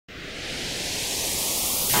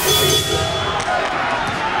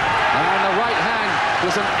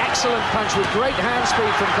was an excellent punch with great hand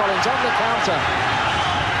speed from Collins on the counter.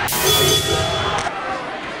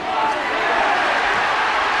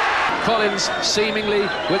 Collins seemingly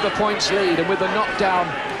with the points lead and with the knockdown.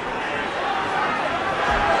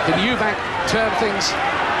 Can Eubank turn things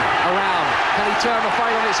around? Can he turn the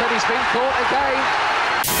fight on its head? He's been caught again.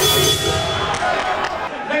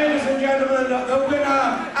 Ladies and gentlemen, the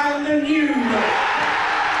winner and the new...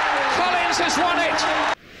 Collins has won it!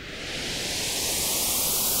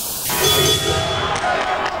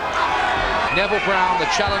 Neville Brown,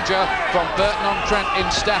 the challenger from Burton-on-Trent in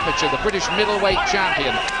Staffordshire, the British middleweight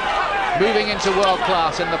champion, moving into world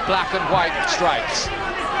class in the black and white stripes.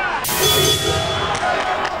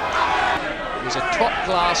 He's a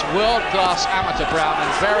top-class, world-class amateur, Brown,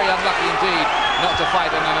 and very unlucky indeed not to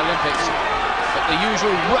fight in an Olympics. But the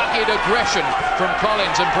usual rugged aggression from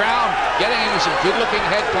Collins, and Brown getting him with some good-looking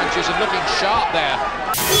head punches and looking sharp there.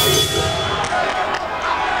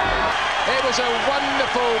 It was a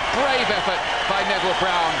wonderful, brave effort by Neville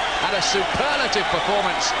Brown and a superlative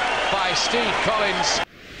performance by Steve Collins.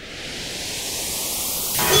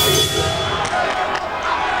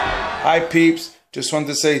 Hi peeps, just wanted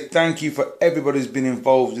to say thank you for everybody who's been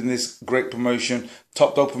involved in this great promotion.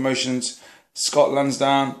 Top Dog Promotions, Scott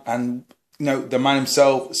Lansdowne, and the man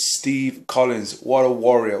himself, Steve Collins. What a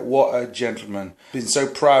warrior, what a gentleman. Been so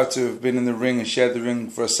proud to have been in the ring and shared the ring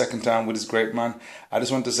for a second time with this great man. I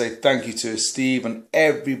just want to say thank you to Steve and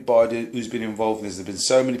everybody who's been involved in this. There have been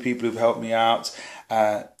so many people who've helped me out,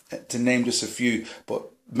 to name just a few, but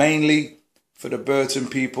mainly for the Burton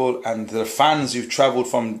people and the fans who've travelled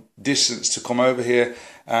from distance to come over here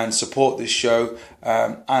and support this show.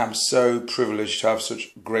 I am so privileged to have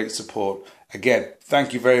such great support. Again,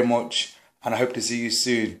 thank you very much, and I hope to see you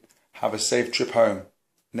soon. Have a safe trip home.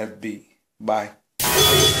 Never be. Bye.